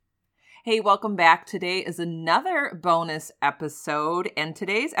Hey, welcome back. Today is another bonus episode, and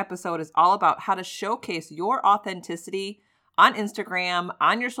today's episode is all about how to showcase your authenticity on Instagram,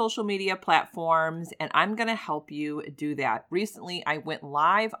 on your social media platforms, and I'm going to help you do that. Recently, I went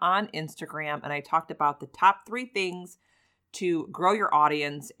live on Instagram and I talked about the top 3 things to grow your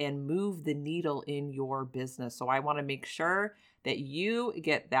audience and move the needle in your business. So I want to make sure that you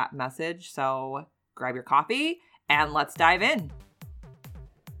get that message. So grab your coffee and let's dive in.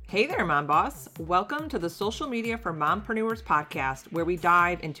 Hey there, Mom Boss. Welcome to the Social Media for Mompreneurs podcast, where we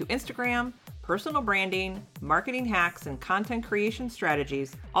dive into Instagram, personal branding, marketing hacks, and content creation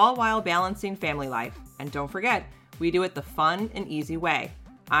strategies, all while balancing family life. And don't forget, we do it the fun and easy way.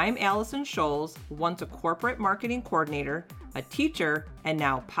 I'm Allison Scholes, once a corporate marketing coordinator, a teacher, and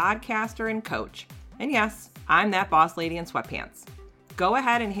now podcaster and coach. And yes, I'm that boss lady in sweatpants. Go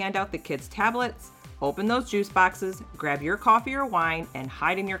ahead and hand out the kids' tablets, open those juice boxes, grab your coffee or wine, and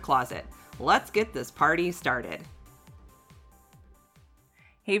hide in your closet. Let's get this party started.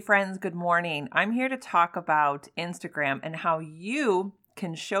 Hey friends, good morning. I'm here to talk about Instagram and how you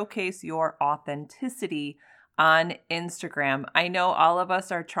can showcase your authenticity on Instagram. I know all of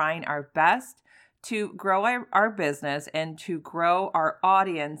us are trying our best to grow our business and to grow our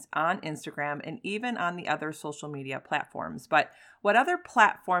audience on Instagram and even on the other social media platforms. But what other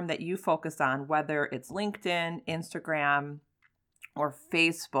platform that you focus on, whether it's LinkedIn, Instagram, or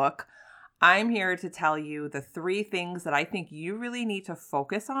Facebook, I'm here to tell you the 3 things that I think you really need to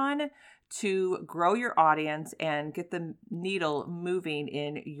focus on to grow your audience and get the needle moving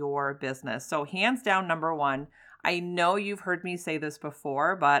in your business. So hands down, number 1, I know you've heard me say this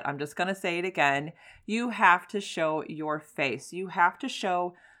before, but I'm just going to say it again. You have to show your face. You have to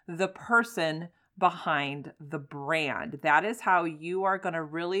show the person behind the brand. That is how you are going to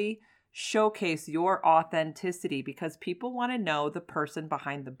really showcase your authenticity, because people want to know the person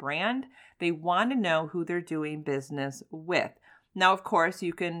behind the brand. They want to know who they're doing business with. Now, of course,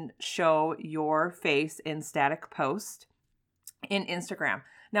 you can show your face in static post in Instagram.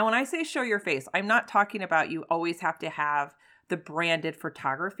 Now, when I say show your face, I'm not talking about you always have to have the branded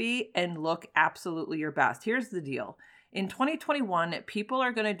photography and look absolutely your best. Here's the deal. In 2021, people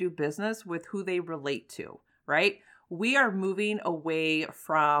are going to do business with who they relate to, right? We are moving away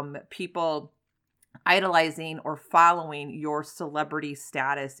from people idolizing or following your celebrity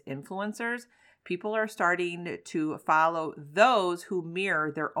status influencers. People are starting to follow those who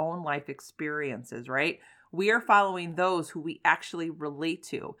mirror their own life experiences, right? We are following those who we actually relate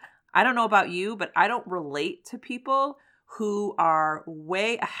to. I don't know about you, but I don't relate to people who are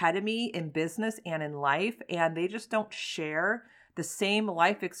way ahead of me in business and in life, and they just don't share the same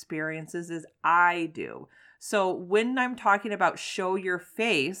life experiences as I do. So when I'm talking about show your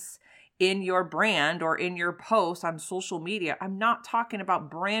face in your brand or in your post on social media, I'm not talking about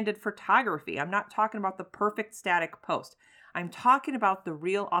branded photography. I'm not talking about the perfect static post. I'm talking about the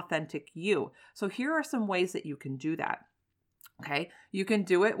real authentic you. So here are some ways that you can do that. Okay. You can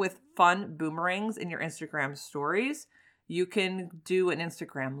do it with fun boomerangs in your Instagram stories. You can do an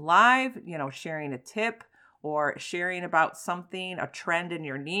Instagram live, sharing a tip or sharing about something, a trend in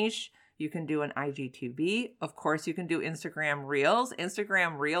your niche. You can do an IGTV. Of course, you can do Instagram Reels.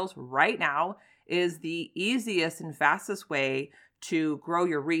 Instagram Reels right now is the easiest and fastest way to grow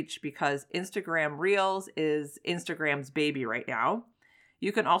your reach, because Instagram Reels is Instagram's baby right now.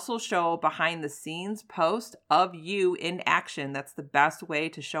 You can also show behind the scenes post of you in action. That's the best way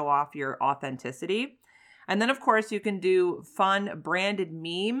to show off your authenticity. And then, of course, you can do fun branded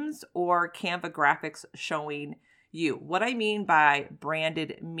memes or Canva graphics showing you. What I mean by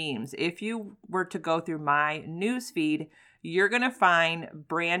branded memes, if you were to go through my newsfeed, you're going to find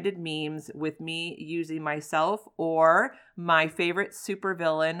branded memes with me using myself or my favorite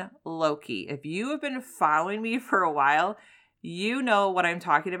supervillain, Loki. If you have been following me for a while, you know what I'm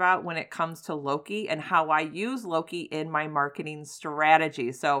talking about when it comes to Loki and how I use Loki in my marketing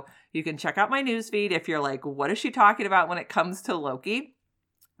strategy. So you can check out my newsfeed if you're like, what is she talking about when it comes to Loki?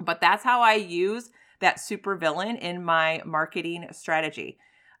 But that's how I use that supervillain in my marketing strategy.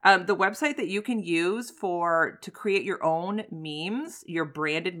 The website that you can use to create your own memes, your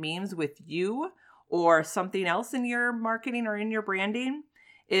branded memes with you or something else in your marketing or in your branding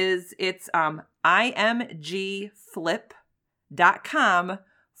it's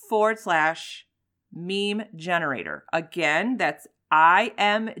imgflip.com/meme generator. Again, that's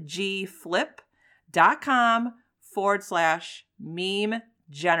imgflip.com/meme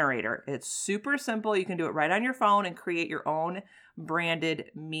generator. It's super simple. You can do it right on your phone and create your own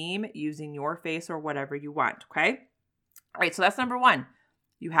branded meme using your face or whatever you want. Okay. All right. So that's number 1.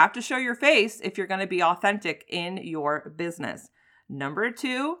 You have to show your face if you're going to be authentic in your business. Number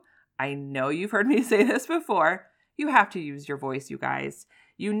 2, I know you've heard me say this before. You have to use your voice, you guys.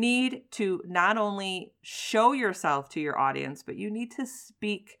 You need to not only show yourself to your audience, but you need to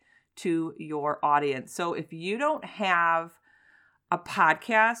speak to your audience. So if you don't have a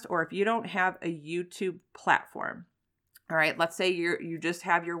podcast or if you don't have a YouTube platform, all right, let's say you just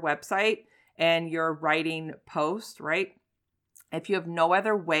have your website and you're writing posts, right? If you have no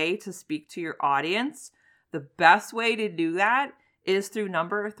other way to speak to your audience, the best way to do that is through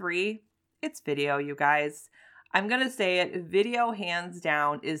number 3. It's video, you guys. I'm going to say it. Video, hands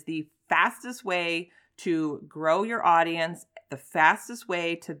down, is the fastest way to grow your audience, the fastest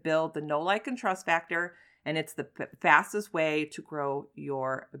way to build the know, like, and trust factor, and it's the fastest way to grow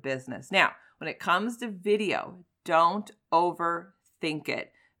your business. Now, when it comes to video, don't overthink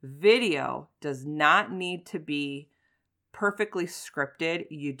it. Video does not need to be perfectly scripted.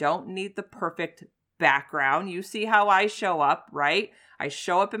 You don't need the perfect background. You see how I show up, right? I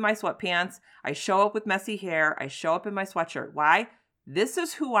show up in my sweatpants. I show up with messy hair. I show up in my sweatshirt. Why? This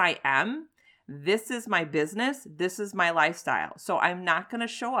is who I am. This is my business. This is my lifestyle. So I'm not going to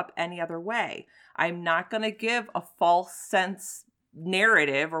show up any other way. I'm not going to give a false sense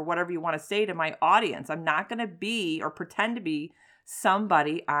narrative or whatever you want to say to my audience. I'm not going to be or pretend to be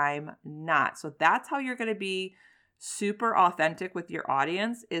somebody I'm not. So that's how you're going to be super authentic with your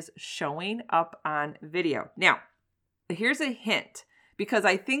audience, is showing up on video. Now, here's a hint, because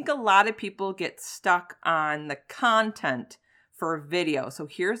I think a lot of people get stuck on the content for video. So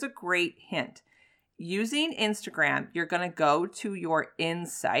here's a great hint. Using Instagram, you're going to go to your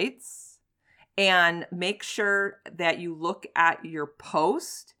insights and make sure that you look at your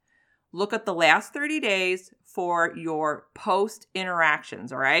post. Look at the last 30 days for your post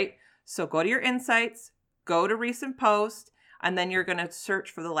interactions, all right? So go to your insights, go to recent posts, and then you're going to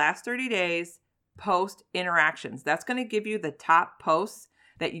search for the last 30 days post interactions. That's going to give you the top posts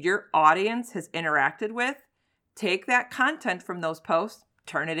that your audience has interacted with. Take that content from those posts,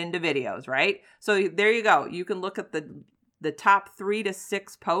 turn it into videos, right? So there you go. You can look at the top 3 to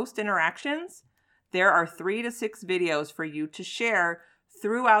 6 post interactions. There are 3 to 6 videos for you to share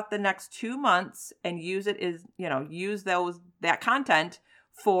throughout the next 2 months and use that content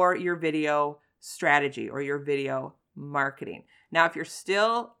for your video strategy or your video marketing. Now, if you're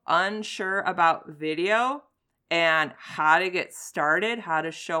still unsure about video and how to get started, how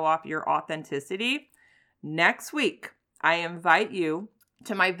to show off your authenticity, next week, I invite you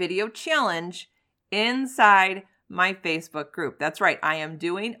to my video challenge inside my Facebook group. That's right. I am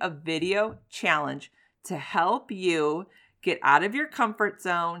doing a video challenge to help you get out of your comfort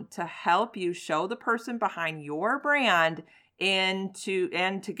zone, to help you show the person behind your brand and to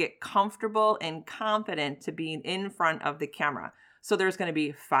get comfortable and confident to being in front of the camera. So there's going to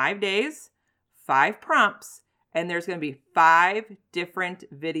be 5 days, 5 prompts, and there's going to be 5 different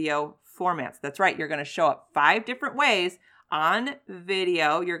video formats. That's right. You're going to show up 5 different ways on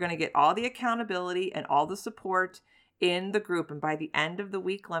video. You're going to get all the accountability and all the support in the group. And by the end of the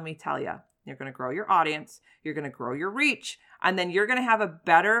week, let me tell you, you're going to grow your audience. You're going to grow your reach. And then you're going to have a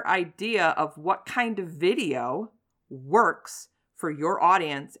better idea of what kind of video works for your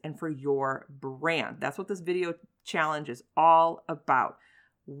audience and for your brand. That's what this video challenge is all about.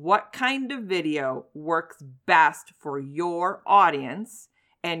 What kind of video works best for your audience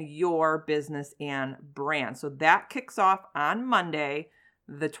and your business and brand? So that kicks off on Monday,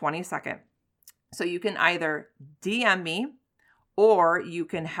 the 22nd. So you can either DM me or you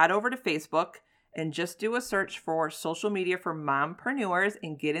can head over to Facebook and just do a search for social media for mompreneurs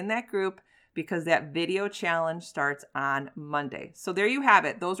and get in that group, because that video challenge starts on Monday. So there you have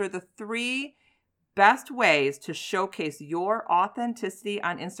it. Those are the 3 best ways to showcase your authenticity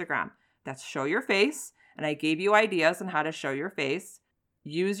on Instagram. That's show your face. And I gave you ideas on how to show your face.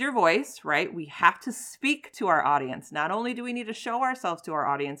 Use your voice, right? We have to speak to our audience. Not only do we need to show ourselves to our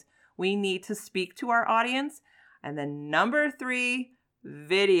audience, we need to speak to our audience. And then number 3,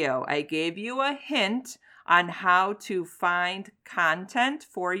 video. I gave you a hint on how to find content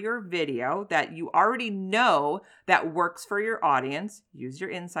for your video that you already know that works for your audience. Use your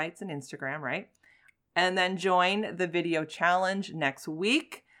insights in Instagram, right? And then join the video challenge next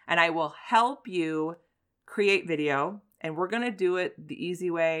week, and I will help you create video. And we're going to do it the easy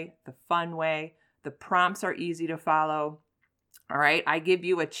way, the fun way. The prompts are easy to follow. All right. I give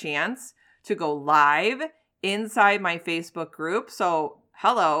you a chance to go live inside my Facebook group. So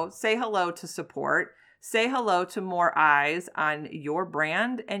say hello to support. Say hello to more eyes on your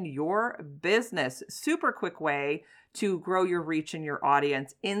brand and your business. Super quick way to grow your reach and your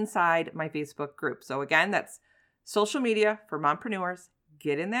audience inside my Facebook group. So again, that's social media for mompreneurs.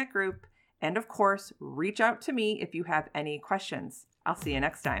 Get in that group. And of course, reach out to me if you have any questions. I'll see you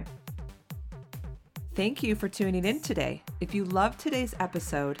next time. Thank you for tuning in today. If you loved today's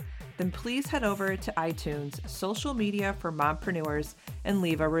episode, then please head over to iTunes, social media for mompreneurs, and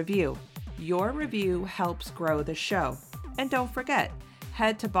leave a review. Your review helps grow the show. And don't forget,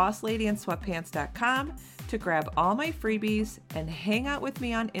 head to bossladyandsweatpants.com to grab all my freebies and hang out with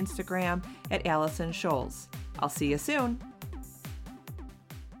me on Instagram at Allison Scholes. I'll see you soon.